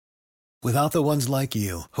Without the ones like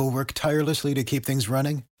you, who work tirelessly to keep things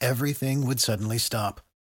running, everything would suddenly stop.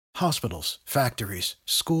 Hospitals, factories,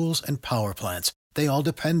 schools, and power plants, they all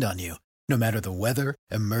depend on you. No matter the weather,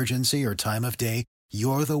 emergency, or time of day,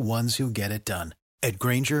 you're the ones who get it done. At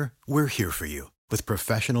Grainger, we're here for you with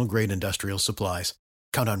professional-grade industrial supplies.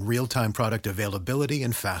 Count on real-time product availability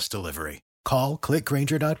and fast delivery. Call,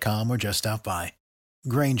 clickgrainger.com, or just stop by.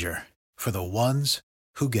 Grainger, for the ones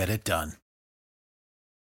who get it done.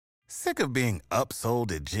 Sick of being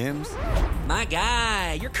upsold at gyms? My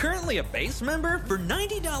guy, you're currently a base member? For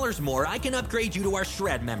 $90 more, I can upgrade you to our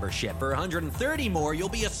Shred membership. For $130 more, you'll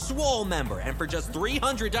be a Swole member. And for just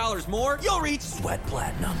 $300 more, you'll reach Sweat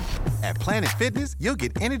Platinum. At Planet Fitness, you'll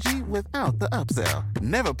get energy without the upsell.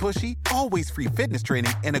 Never pushy, always free fitness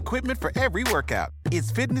training and equipment for every workout.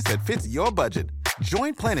 It's fitness that fits your budget.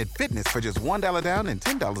 Join Planet Fitness for just $1 down and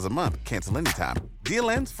 $10 a month. Cancel anytime. Deal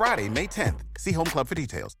ends Friday, May 10th. See Home Club for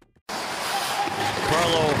details.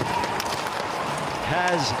 Carlo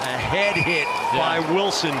has a head hit by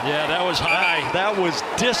Wilson. Yeah, that was high. That was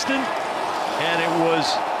distant, and it was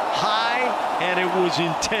high, and it was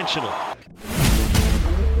intentional.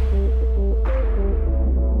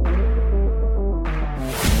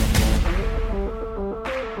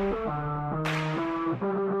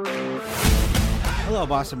 Hello,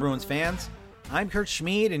 Boston Bruins fans. I'm Kurt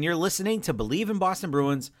Schmid, and you're listening to Believe in Boston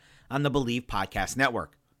Bruins on the Believe Podcast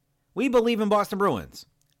Network. We believe in Boston Bruins.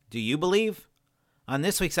 Do you believe? On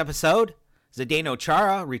this week's episode, Zdeno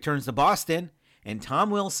Chara returns to Boston, and Tom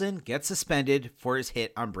Wilson gets suspended for his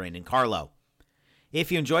hit on Brandon Carlo. If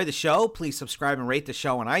you enjoy the show, please subscribe and rate the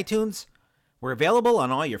show on iTunes. We're available on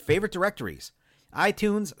all your favorite directories: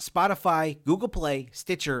 iTunes, Spotify, Google Play,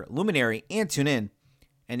 Stitcher, Luminary, and TuneIn.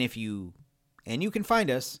 And you can find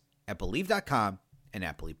us at Believe.com and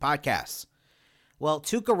at Believe Podcasts. Well,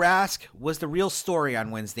 Tuukka Rask was the real story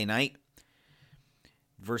on Wednesday night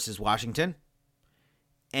versus Washington.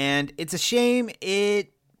 And it's a shame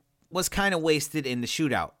it was kind of wasted in the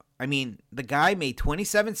shootout. I mean, the guy made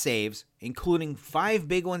 27 saves, including 5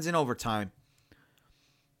 big ones in overtime,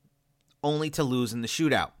 only to lose in the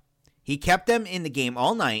shootout. He kept them in the game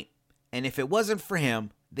all night, and if it wasn't for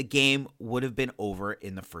him, the game would have been over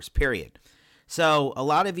in the first period. So a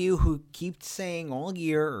lot of you who keep saying all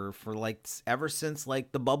year, or for ever since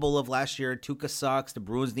the bubble of last year, Tuukka sucks, the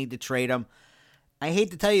Bruins need to trade him. I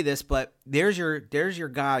hate to tell you this, but there's your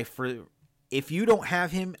guy for. If you don't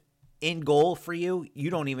have him in goal for you,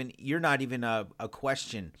 you're not even a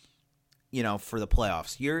question, for the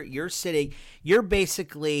playoffs. You're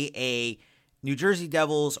basically a New Jersey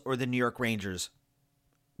Devils or the New York Rangers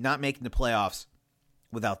not making the playoffs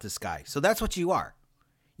without this guy. So that's what you are.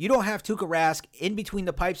 You don't have Tuukka Rask in between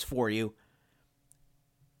the pipes for you.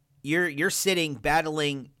 You're sitting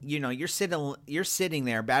battling, you're sitting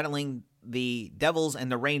there battling the Devils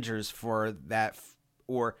and the Rangers for that,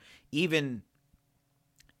 or even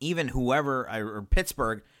whoever, or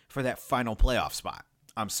Pittsburgh for that final playoff spot.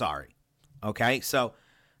 I'm sorry. Okay? So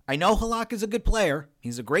I know Halak is a good player.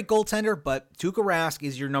 He's a great goaltender, but Tuukka Rask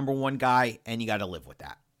is your number one guy, and you got to live with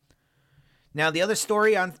that. Now, the other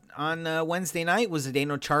story on Wednesday night was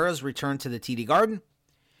Zdeno Chara's return to the TD Garden.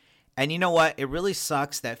 And you know what? It really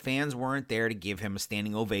sucks that fans weren't there to give him a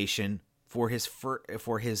standing ovation for his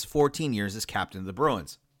 14 years as captain of the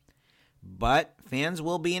Bruins. But fans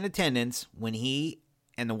will be in attendance when he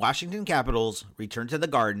and the Washington Capitals return to the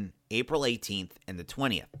Garden April 18th and the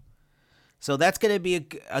 20th. So that's going to be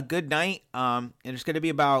a good night. And there's going to be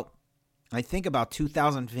about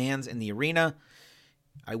 2,000 fans in the arena.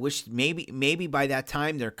 I wish maybe by that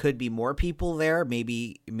time there could be more people there,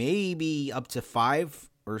 maybe up to 5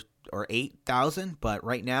 or 8,000. But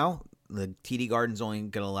right now, the TD Garden's only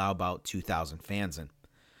going to allow about 2,000 fans in.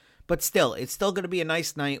 But still, it's still going to be a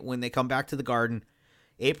nice night when they come back to the Garden,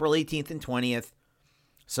 April 18th and 20th,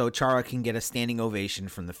 so Chara can get a standing ovation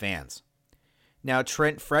from the fans. Now,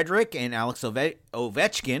 Trent Frederic and Alex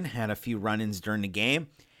Ovechkin had a few run-ins during the game,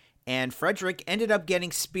 and Frederic ended up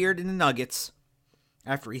getting speared in the nuggets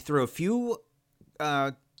after he threw a few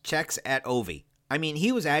checks at Ovi. I mean,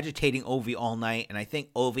 he was agitating Ovi all night, and I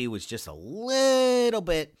think Ovi was just a little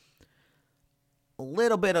bit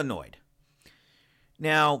annoyed.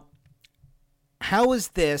 Now, how is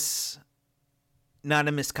this not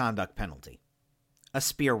a misconduct penalty? A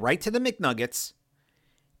spear right to the McNuggets,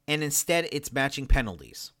 and instead it's matching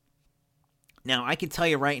penalties. Now, I can tell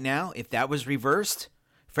you right now, if that was reversed,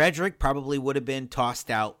 Frederic probably would have been tossed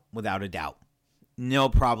out without a doubt. No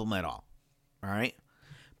problem at all. All right?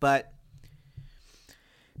 But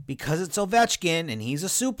because it's Ovechkin and he's a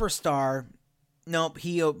superstar, nope,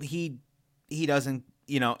 he doesn't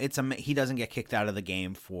he doesn't get kicked out of the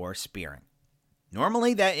game for spearing.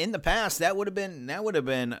 Normally, that in the past that would have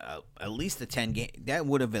been at least a 10 game. That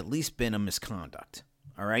would have at least been a misconduct.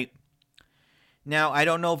 All right. Now I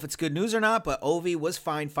don't know if it's good news or not, but Ovi was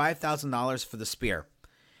fined $5,000 for the spear.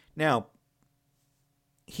 Now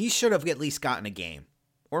he should have at least gotten a game,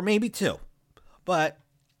 or maybe 2. But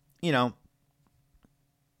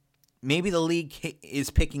maybe the league is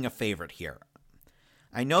picking a favorite here.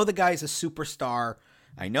 I know the guy's a superstar.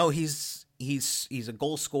 I know he's a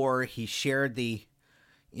goal scorer. He shared the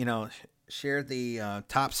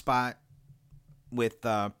top spot with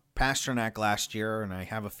Pasternak last year, and I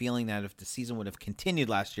have a feeling that if the season would have continued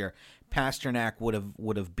last year, Pasternak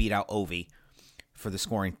would have beat out Ovi for the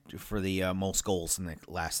scoring for the most goals in the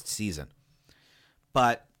last season.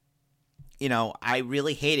 But I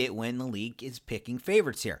really hate it when the league is picking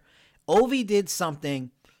favorites here. Ovi did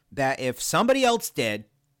something that if somebody else did,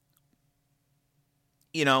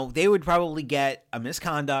 they would probably get a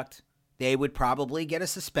misconduct. They would probably get a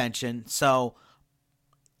suspension. So,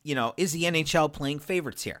 is the NHL playing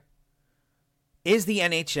favorites here? Is the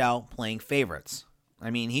NHL playing favorites? I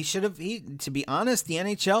mean, to be honest, the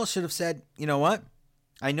NHL should have said, you know what?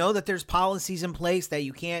 I know that there's policies in place that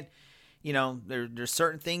you can't, there's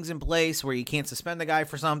certain things in place where you can't suspend the guy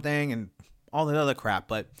for something and all that other crap.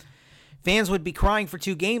 But fans would be crying for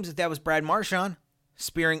 2 games if that was Brad Marchand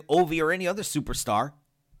spearing Ovi or any other superstar.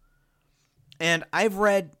 And I've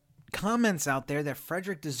read comments out there that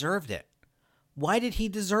Frederic deserved it. Why did he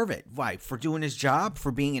deserve it? Why? For doing his job?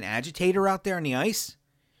 For being an agitator out there on the ice?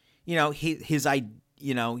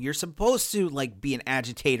 You're supposed to be an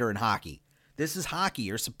agitator in hockey. This is hockey.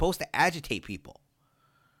 You're supposed to agitate people.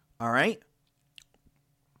 All right?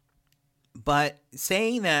 But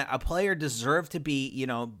saying that a player deserved to be,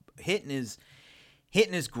 hitting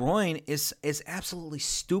his groin is absolutely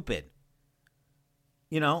stupid.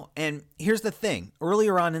 And here's the thing.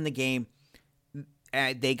 Earlier on in the game,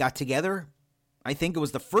 they got together. I think it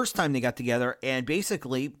was the first time they got together, and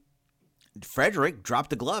basically Frederic dropped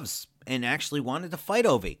the gloves and actually wanted to fight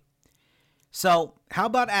Ovi. So how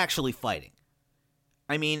about actually fighting?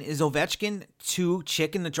 I mean, is Ovechkin too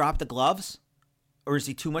chicken to drop the gloves? Or is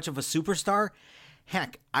he too much of a superstar?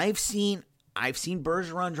 Heck, I've seen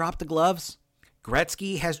Bergeron drop the gloves.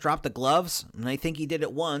 Gretzky has dropped the gloves, and I think he did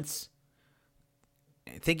it once.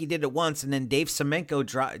 And then Dave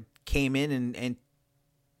Semenko came in and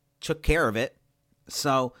took care of it.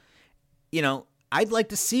 So, I'd like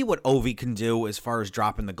to see what Ovi can do as far as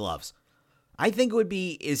dropping the gloves. I think it would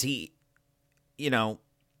be, is he a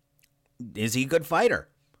good fighter?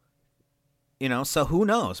 So who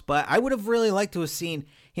knows? But I would have really liked to have seen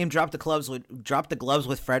him drop the gloves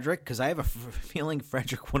with Frederic, because I have a feeling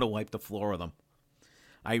Frederic would have wiped the floor with him.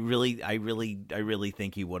 I really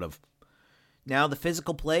think he would have. Now the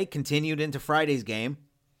physical play continued into Friday's game.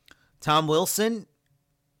 Tom Wilson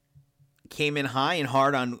came in high and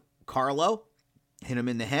hard on Carlo, hit him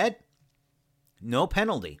in the head. No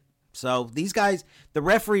penalty. So these guys, the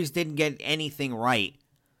referees didn't get anything right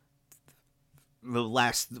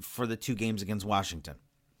for the 2 games against Washington.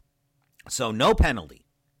 So no penalty.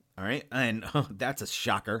 All right. And that's a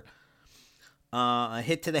shocker. A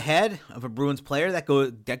hit to the head of a Bruins player that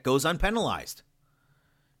goes unpenalized.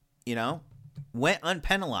 Went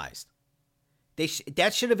unpenalized.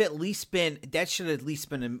 That should have at least been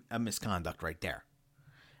a misconduct right there.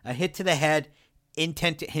 A hit to the head,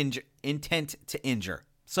 intent to injure.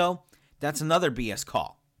 So that's another BS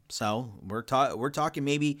call. So we're talking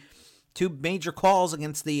maybe 2 major calls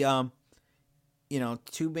against the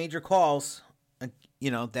 2 major calls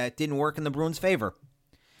that didn't work in the Bruins' favor.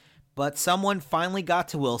 But someone finally got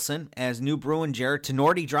to Wilson as new Bruin Jared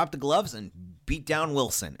Tenorti dropped the gloves and beat down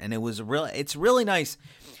Wilson. And it's really nice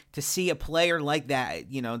to see a player like that,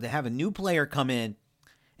 to have a new player come in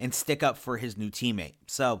and stick up for his new teammate.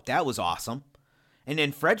 So that was awesome. And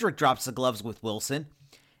then Frederic drops the gloves with Wilson.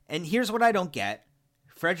 And here's what I don't get.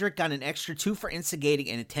 Frederic got an extra 2 for instigating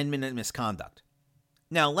and a 10-minute misconduct.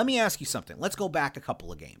 Now, let me ask you something. Let's go back a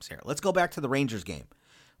couple of games here. Let's go back to the Rangers game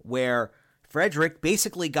where Frederic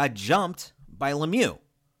basically got jumped by Lemieux.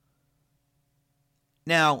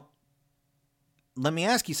 Now, let me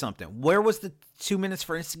ask you something. Where was the 2 minutes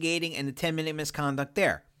for instigating and the 10-minute misconduct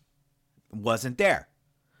there? It wasn't there.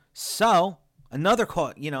 So, another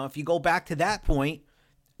call, if you go back to that point,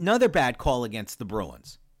 another bad call against the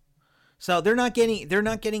Bruins. So they're not getting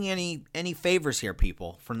any favors here,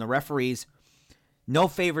 people, from the referees. No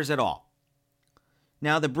favors at all.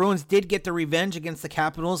 Now, the Bruins did get the revenge against the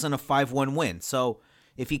Capitals in a 5-1 win. So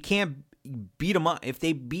if you can't beat them up, if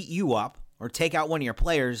they beat you up or take out one of your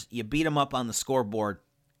players, you beat them up on the scoreboard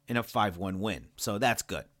in a 5-1 win. So that's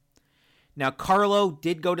good. Now, Carlo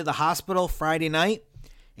did go to the hospital Friday night,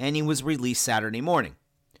 and he was released Saturday morning.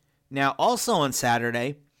 Now, also on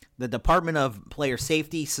Saturday, the Department of Player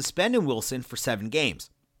Safety suspended Wilson for 7 games.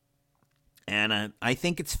 And I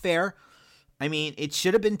think it's fair. I mean, it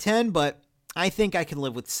should have been 10, but I think I can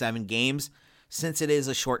live with 7 games since it is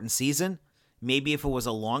a shortened season. Maybe if it was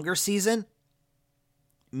a longer season,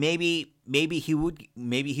 maybe he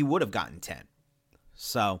would have gotten 10.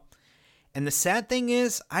 So, and the sad thing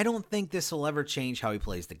is, I don't think this will ever change how he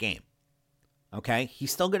plays the game. Okay?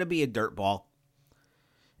 He's still going to be a dirtball.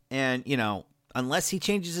 And, unless he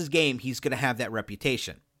changes his game, he's going to have that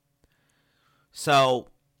reputation. So,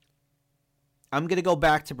 I'm going to go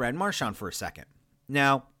back to Brad Marchand for a second.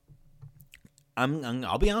 Now,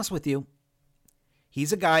 I'll be honest with you.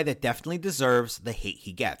 He's a guy that definitely deserves the hate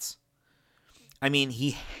he gets. I mean,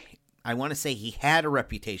 I want to say he had a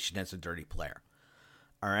reputation as a dirty player.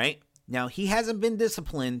 All right? Now, he hasn't been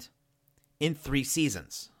disciplined in 3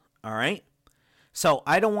 seasons. All right? So,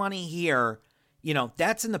 I don't want to hear,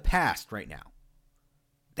 that's in the past right now.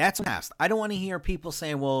 That's in the past. I don't want to hear people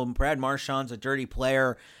saying, well, Brad Marchand's a dirty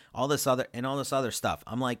player, all this other stuff.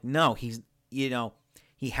 I'm like, no,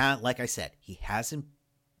 like I said, he hasn't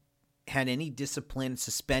had any discipline,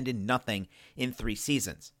 suspended, nothing in 3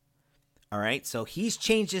 seasons. All right? So he's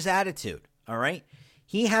changed his attitude. All right?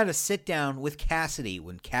 He had a sit down with Cassidy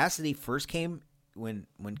when Cassidy first came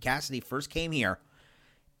here,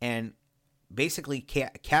 and basically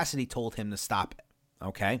Cassidy told him to stop it.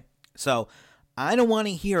 Okay? So I don't want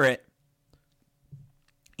to hear it,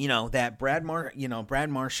 that Brad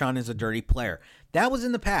Marchand is a dirty player. That was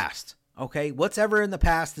in the past. Okay? What's ever in the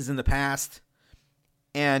past is in the past.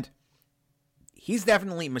 And he's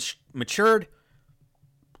definitely matured.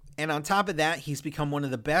 And on top of that, he's become one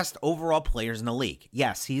of the best overall players in the league.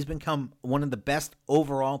 Yes, he's become one of the best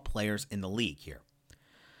overall players in the league here.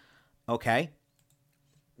 Okay?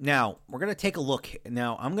 Now, we're going to take a look.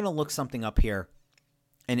 Now, I'm going to look something up here,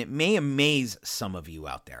 and it may amaze some of you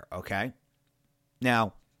out there, okay?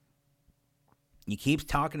 Now, he keeps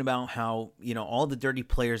talking about how, all the dirty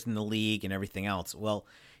players in the league and everything else. Well,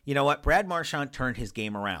 you know what? Brad Marchand turned his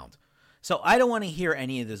game around. So I don't want to hear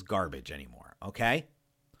any of this garbage anymore, okay?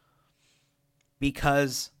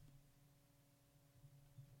 Because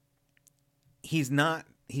he's not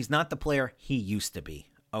the player he used to be,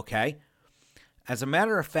 okay? As a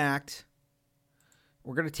matter of fact,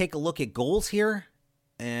 we're going to take a look at goals here.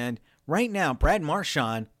 And right now, Brad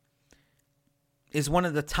Marchand is one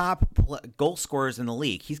of the top goal scorers in the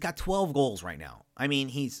league. He's got 12 goals right now. I mean,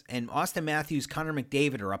 and Austin Matthews, Connor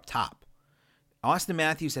McDavid are up top. Austin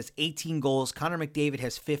Matthews has 18 goals. Connor McDavid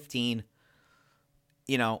has 15.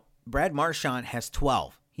 Brad Marchand has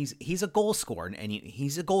 12. He's a goal scorer, and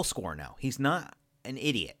he's a goal scorer now. He's not an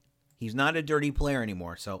idiot. He's not a dirty player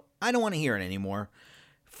anymore. So I don't want to hear it anymore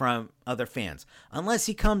from other fans. Unless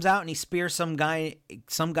he comes out and he spears some guy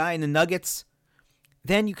in the Nuggets,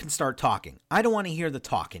 then you can start talking. I don't want to hear the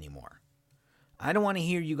talk anymore. I don't want to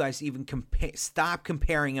hear you guys even stop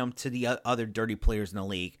comparing him to the other dirty players in the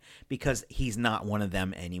league, because he's not one of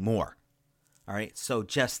them anymore. All right, so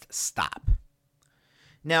just stop.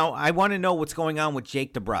 Now, I want to know what's going on with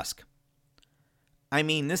Jake DeBrusk. I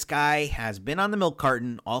mean, this guy has been on the milk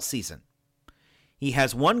carton all season. He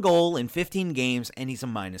has 1 goal in 15 games, and he's a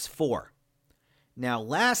 -4. Now,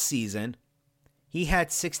 last season, he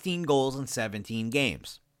had 16 goals in 17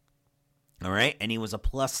 games. All right, and he was a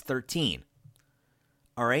 +13.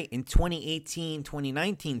 All right, in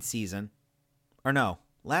 2018-2019 season, or no,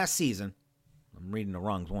 last season, I'm reading the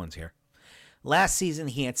wrong ones here. Last season,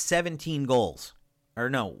 he had 17 goals. Or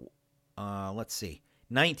no, let's see,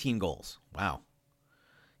 19 goals. Wow.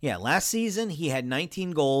 Yeah, last season, he had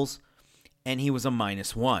 19 goals, and he was a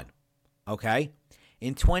 -1. Okay?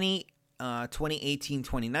 In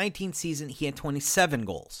 2018-2019 season, he had 27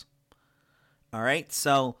 goals. All right,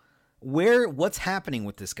 so what's happening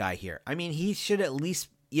with this guy here? I mean, he should at least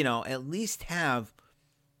have,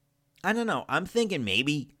 I don't know, I'm thinking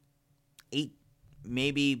maybe 8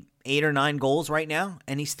 or 9 goals right now,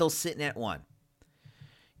 and he's still sitting at 1.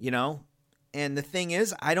 And the thing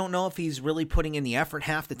is, I don't know if he's really putting in the effort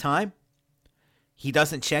half the time. He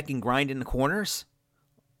doesn't check and grind in the corners.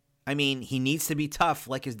 I mean, he needs to be tough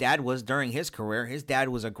like his dad was during his career. His dad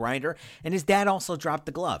was a grinder, and his dad also dropped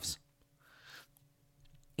the gloves.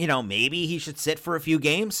 Maybe he should sit for a few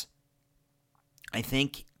games. I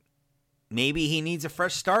think maybe he needs a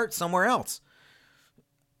fresh start somewhere else.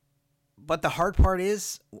 But the hard part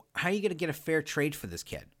is, how are you going to get a fair trade for this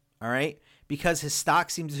kid? All right? Because his stock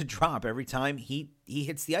seems to drop every time he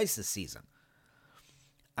hits the ice this season.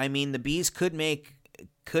 I mean, the Bees could make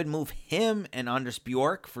could move him and Anders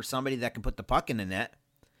Bjork for somebody that can put the puck in the net.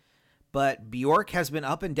 But Bjork has been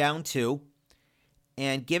up and down too,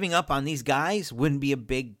 and giving up on these guys wouldn't be a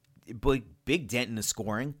big dent in the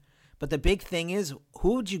scoring. But the big thing is,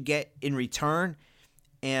 who would you get in return,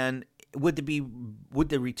 and would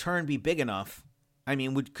the return be big enough? I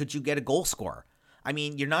mean, could you get a goal scorer? I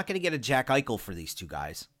mean, you're not going to get a Jack Eichel for these two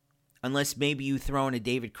guys, unless maybe you throw in a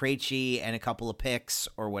David Krejci and a couple of picks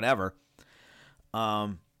or whatever.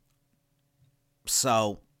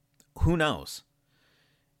 So who knows?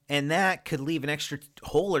 And that could leave an extra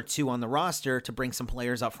hole or two on the roster to bring some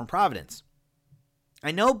players up from Providence.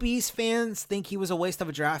 I know Bees fans think he was a waste of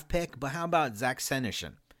a draft pick, but how about Zach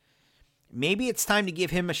Senyshyn? Maybe it's time to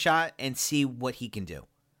give him a shot and see what he can do.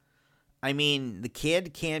 I mean, the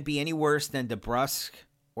kid can't be any worse than DeBrusk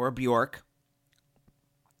or Bjork.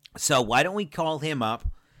 So why don't we call him up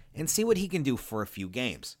and see what he can do for a few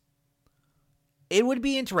games? It would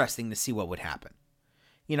be interesting to see what would happen.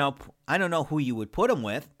 You know, I don't know who you would put him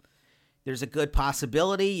with. There's a good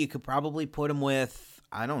possibility you could probably put him with,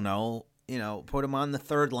 I don't know, put him on the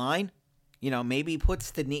third line. Maybe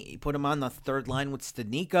put him on the third line with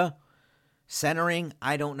Studnicka centering.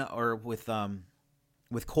 I don't know, or with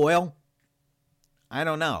Coyle. I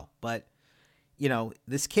don't know, but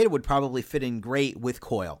this kid would probably fit in great with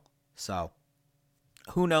Coyle. So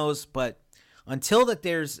who knows? But until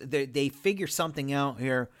they figure something out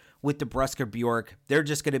here with DeBrusk or Bjork, they're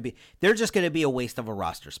just going to be a waste of a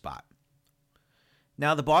roster spot.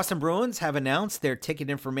 Now, the Boston Bruins have announced their ticket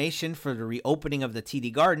information for the reopening of the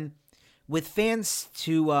TD Garden, with fans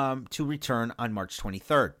to return on March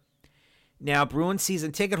 23rd. Now, Bruins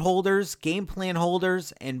season ticket holders, game plan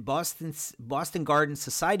holders, and Boston Garden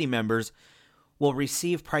Society members will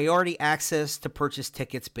receive priority access to purchase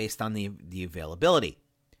tickets based on the availability.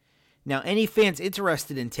 Now, any fans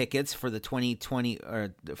interested in tickets for the 2020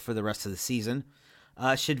 or for the rest of the season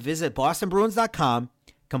should visit bostonbruins.com,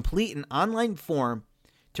 complete an online form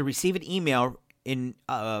to receive an email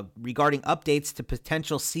regarding updates to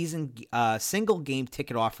potential season single game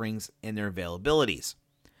ticket offerings and their availabilities.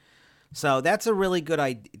 So that's a really good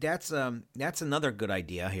idea. That's another good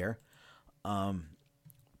idea here.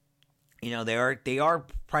 They are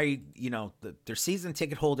probably, their season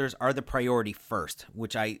ticket holders are the priority first,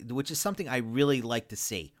 which is something I really like to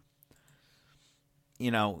see.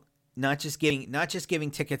 Not just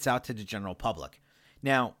giving tickets out to the general public.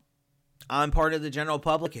 Now, I'm part of the general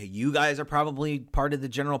public. You guys are probably part of the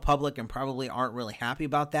general public and probably aren't really happy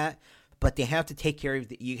about that. But you have to take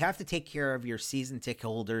care of your season ticket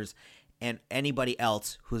holders and anybody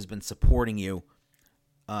else who's been supporting you,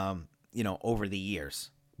 over the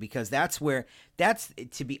years. Because that's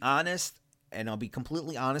to be honest, and I'll be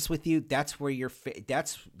completely honest with you, that's where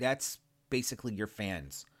that's basically your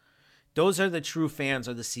fans. Those are the true fans,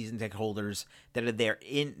 are the season ticket holders that are there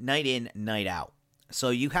in, night out. So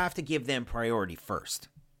you have to give them priority first.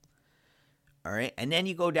 All right. And then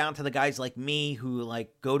you go down to the guys like me who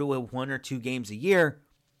go to 1 or 2 games a year.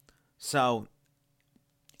 So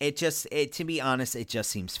to be honest, it just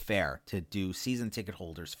seems fair to do season ticket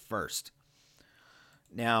holders first.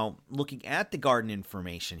 Now, looking at the Garden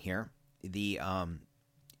information here, you're going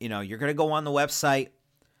to go on the website,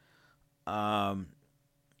 and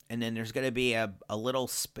then there's going to be a little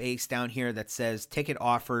space down here that says ticket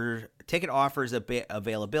offers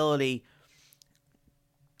availability.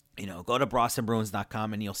 Go to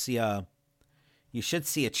bostonbruins.com and you should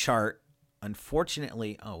see a chart.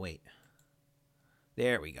 Unfortunately, oh wait,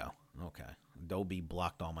 there we go. Okay, Adobe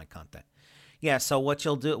blocked all my content. Yeah, so what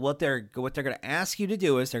they're going to ask you to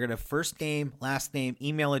do is they're going to first name, last name,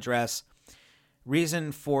 email address,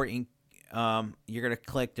 reason for you're going to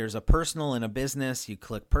click. There's a personal and a business. You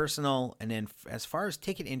click personal, and then as far as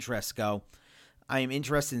ticket interests go, I am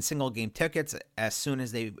interested in single game tickets as soon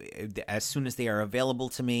as they are available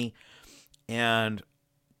to me. And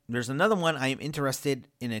there's another one. I am interested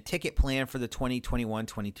in a ticket plan for the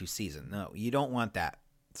 2021-22 season. No, you don't want that.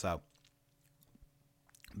 So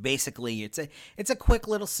basically, it's a quick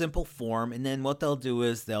little simple form, and then what they'll do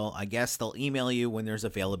is they'll email you when there's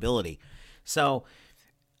availability. So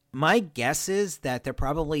my guess is that they're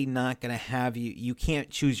probably not going to have you can't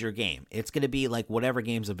choose your game. It's going to be like whatever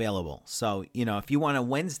game's available. So, if you want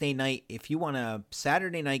a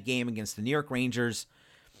Saturday night game against the New York Rangers,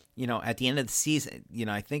 at the end of the season,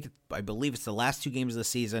 I believe it's the last 2 games of the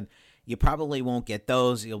season, you probably won't get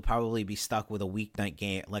those. You'll probably be stuck with a weeknight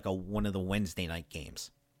game, like one of the Wednesday night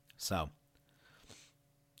games. So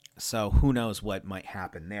who knows what might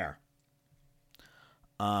happen there.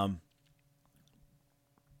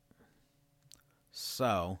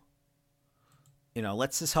 So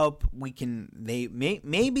let's just hope we can.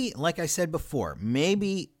 Maybe, like I said before,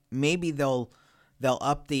 maybe they'll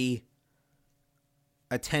up the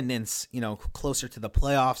attendance, closer to the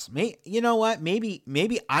playoffs. You know what?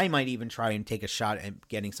 Maybe I might even try and take a shot at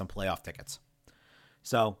getting some playoff tickets.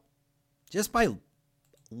 So, just by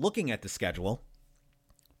looking at the schedule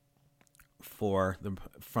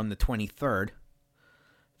from the 23rd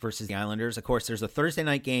versus the Islanders, of course, there's a Thursday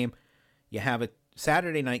night game. You have a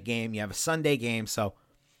Saturday night game. You have a Sunday game. So,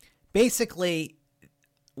 basically,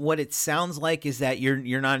 what it sounds like is that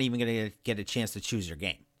you're not even going to get a chance to choose your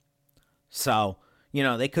game. So,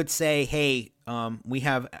 they could say, "Hey, we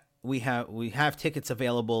have tickets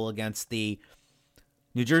available against the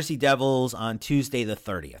New Jersey Devils on Tuesday the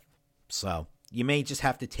 30th." So you may just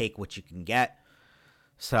have to take what you can get.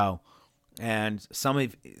 So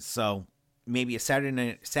maybe a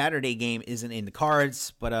Saturday game isn't in the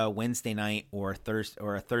cards, but a Wednesday night or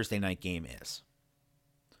a Thursday night game is.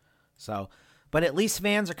 So, but at least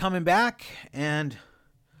fans are coming back, and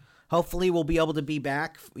hopefully we'll be able to be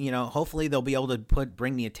back. Hopefully they'll be able to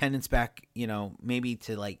bring the attendance back, maybe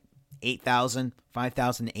to like 8,000,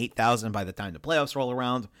 5,000, 8,000 by the time the playoffs roll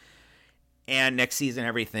around. And next season,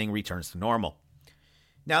 everything returns to normal.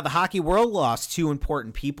 Now, the hockey world lost two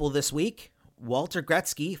important people this week. Walter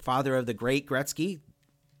Gretzky, father of the great Gretzky,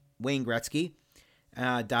 Wayne Gretzky,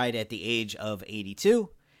 died at the age of 82.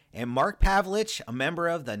 And Mark Pavelich, a member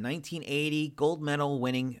of the 1980 gold medal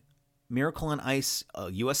winning Miracle on Ice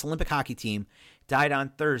U.S. Olympic hockey team, died on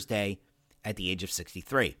Thursday at the age of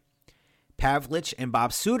 63. Pavelich and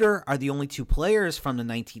Bob Suter are the only two players from the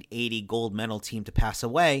 1980 gold medal team to pass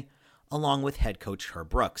away, along with head coach Herb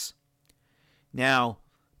Brooks. Now,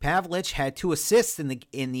 Pavelich had 2 assists in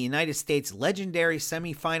the United States' legendary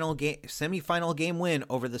semifinal game win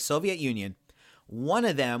over the Soviet Union. One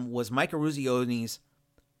of them was Mike Eruzioni's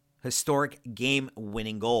historic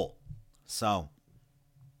game-winning goal. So,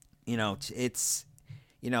 it's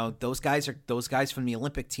those guys from the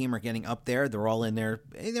Olympic team are getting up there. They're all in their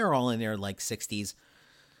like 60s.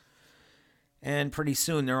 And pretty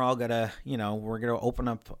soon they're all gonna, we're gonna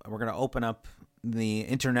open up the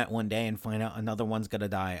internet one day and find out another one's gonna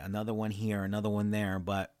die, another one here, another one there.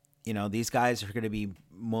 But these guys are gonna be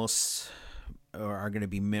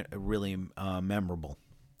really memorable.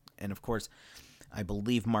 And of course, I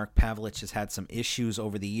believe Mark Pavelich has had some issues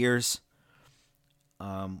over the years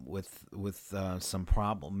with some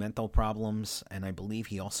mental problems, and I believe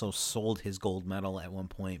he also sold his gold medal at one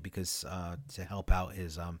point because to help out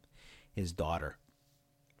his daughter.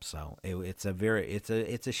 So it's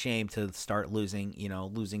a shame to start losing 3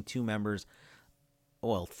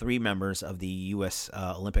 members of the U.S.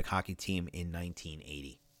 Olympic hockey team in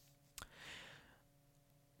 1980.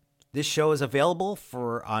 This show is available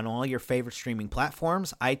on all your favorite streaming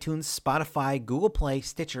platforms: iTunes, Spotify, Google Play,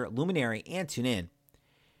 Stitcher, Luminary, and TuneIn.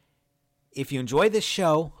 If you enjoy this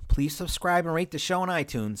show, please subscribe and rate the show on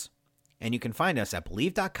iTunes, and you can find us at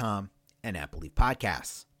Believe.com and at Believe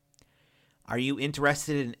Podcasts. Are you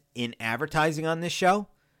interested in advertising on this show?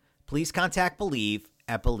 Please contact Believe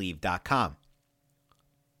at Believe.com.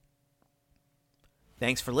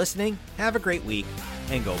 Thanks for listening, have a great week,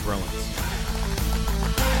 and go Bruins.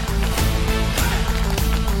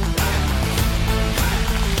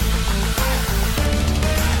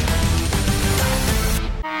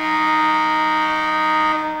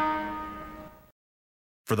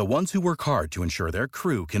 For the ones who work hard to ensure their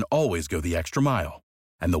crew can always go the extra mile,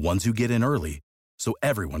 and the ones who get in early so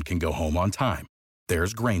everyone can go home on time,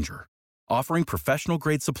 there's Grainger, offering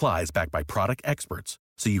professional-grade supplies backed by product experts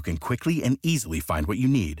so you can quickly and easily find what you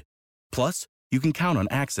need. Plus, you can count on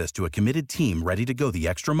access to a committed team ready to go the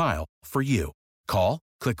extra mile for you. Call,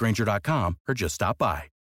 click Grainger.com, or just stop by.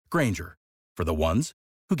 Grainger, for the ones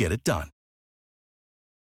who get it done.